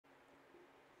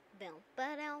bow,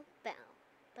 ba-dow, bow,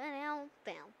 ba-dow,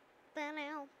 bow,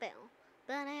 ba-dow, bow,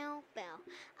 ba-dow, bow.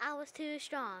 I was too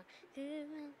strong.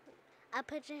 I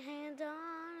put your hands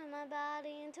on my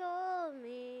body and told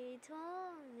me,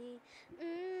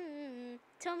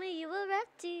 told me you were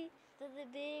ready for the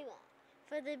big one,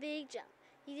 for the big jump.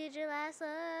 You did your last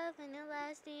love and your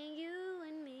last thing, you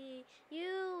and me,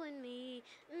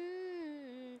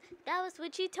 that was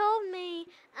what you told me.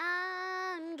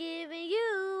 I'm giving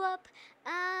you up,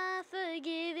 I've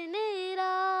forgiven it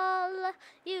all.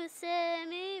 You set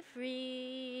me free.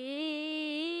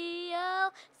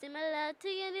 Oh, similar to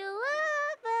your new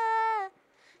lover.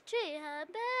 Treat her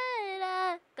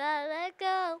better. Gotta let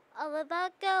go all of our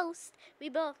ghosts. We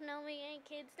both know we ain't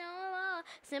kids no more.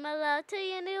 Similar to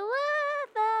your new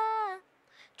lover.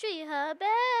 Treat her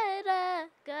better.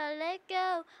 Gotta let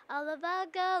go all of our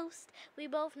ghosts. We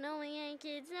both know we ain't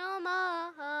kids no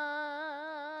more.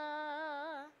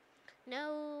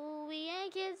 No, we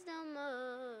ain't kids no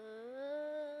more.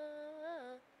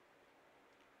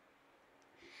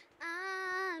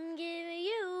 I'm giving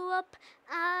you up,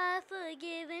 I've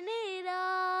forgiven it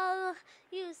all.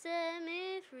 You set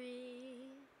me free.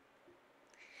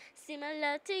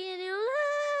 Similar to your new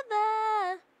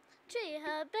lover. Treat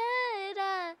her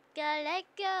better. Gotta let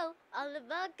go all of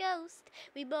our ghosts.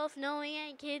 We both know we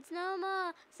ain't kids no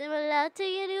more. Similar to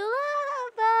your new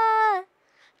lover.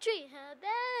 Treat her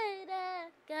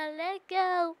better. Gotta let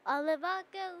go all of our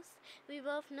ghosts. We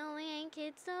both know we ain't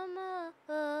kids no more.